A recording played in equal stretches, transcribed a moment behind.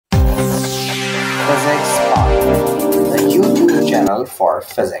channel for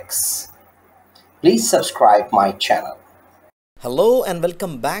physics. Please subscribe my channel. Hello and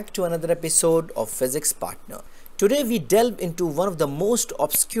welcome back to another episode of Physics Partner. Today we delve into one of the most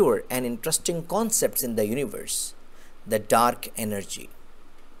obscure and interesting concepts in the universe, the dark energy.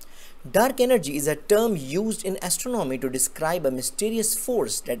 Dark energy is a term used in astronomy to describe a mysterious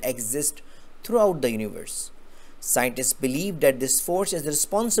force that exists throughout the universe. Scientists believe that this force is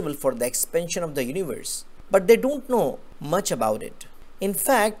responsible for the expansion of the universe, but they don't know much about it. In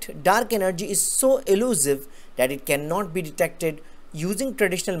fact, dark energy is so elusive that it cannot be detected using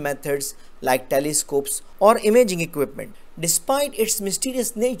traditional methods like telescopes or imaging equipment. Despite its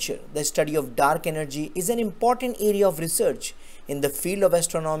mysterious nature, the study of dark energy is an important area of research in the field of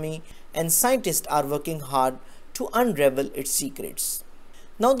astronomy, and scientists are working hard to unravel its secrets.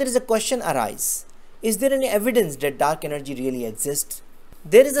 Now there is a question arises. Is there any evidence that dark energy really exists?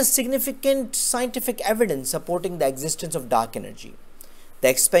 There is a significant scientific evidence supporting the existence of dark energy. The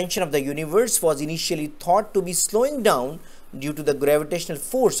expansion of the universe was initially thought to be slowing down due to the gravitational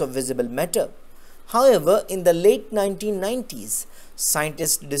force of visible matter. However, in the late 1990s,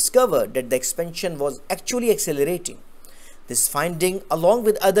 scientists discovered that the expansion was actually accelerating. This finding, along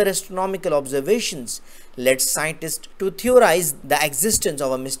with other astronomical observations, led scientists to theorize the existence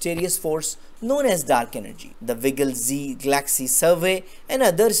of a mysterious force known as dark energy. The High-Z galaxy survey and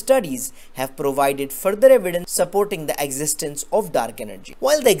other studies have provided further evidence supporting the existence of dark energy.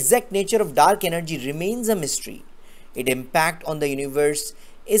 While the exact nature of dark energy remains a mystery, its impact on the universe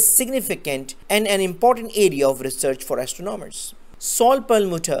is significant and an important area of research for astronomers. Saul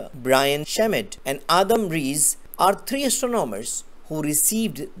Perlmutter, Brian Schmidt, and Adam Rees are three astronomers who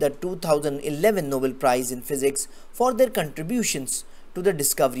received the 2011 Nobel Prize in Physics for their contributions to the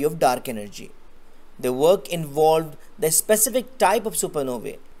discovery of dark energy. Their work involved the specific type of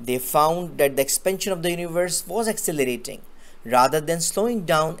supernovae. They found that the expansion of the universe was accelerating rather than slowing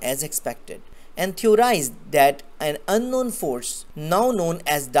down as expected, and theorized that an unknown force, now known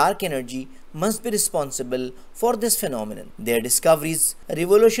as dark energy, must be responsible for this phenomenon. Their discoveries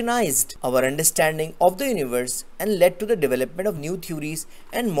revolutionized our understanding of the universe and led to the development of new theories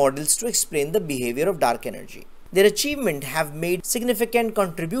and models to explain the behavior of dark energy. Their achievements have made significant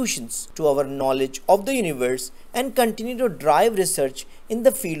contributions to our knowledge of the universe and continue to drive research in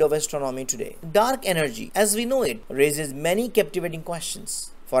the field of astronomy today. Dark energy, as we know it, raises many captivating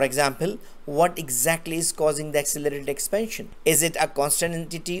questions. For example, what exactly is causing the accelerated expansion? Is it a constant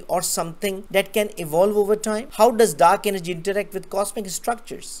entity or something that can evolve over time? How does dark energy interact with cosmic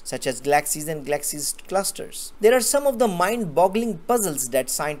structures such as galaxies and galaxy clusters? There are some of the mind-boggling puzzles that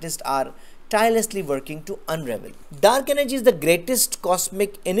scientists are tirelessly working to unravel. Dark energy is the greatest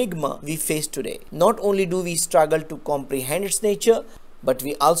cosmic enigma we face today. Not only do we struggle to comprehend its nature, but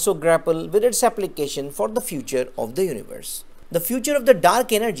we also grapple with its application for the future of the universe. The future of the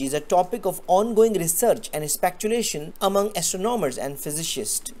dark energy is a topic of ongoing research and speculation among astronomers and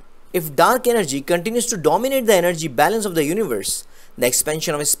physicists. If dark energy continues to dominate the energy balance of the universe, the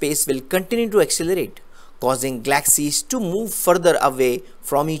expansion of space will continue to accelerate, causing galaxies to move further away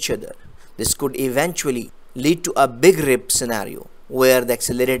from each other. This could eventually lead to a Big Rip scenario, where the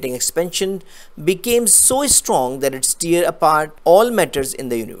accelerating expansion became so strong that it tears apart all matters in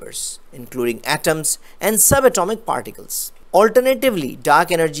the universe, including atoms and subatomic particles. Alternatively,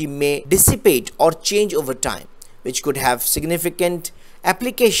 dark energy may dissipate or change over time, which could have significant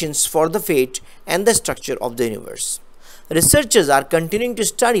applications for the fate and the structure of the universe. Researchers are continuing to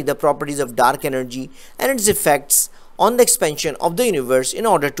study the properties of dark energy and its effects on the expansion of the universe in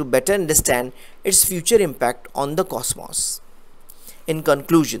order to better understand its future impact on the cosmos. In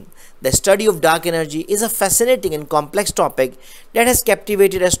conclusion, the study of dark energy is a fascinating and complex topic that has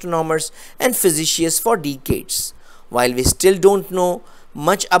captivated astronomers and physicists for decades. While we still don't know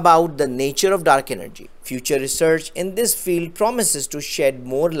much about the nature of dark energy, future research in this field promises to shed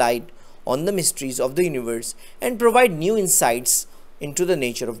more light on the mysteries of the universe and provide new insights into the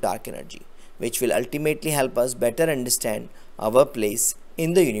nature of dark energy, which will ultimately help us better understand our place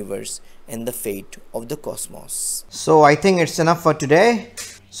in the universe and the fate of the cosmos. So I think it's enough for today.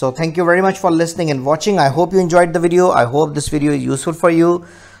 So thank you very much for listening and watching. I hope you enjoyed the video. I hope this video is useful for you.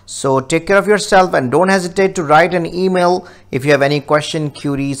 So take care of yourself and don't hesitate to write an email if you have any question,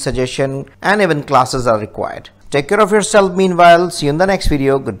 query, suggestion, and even classes are required. Take care of yourself meanwhile. See you in the next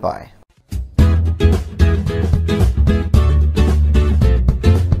video. Goodbye.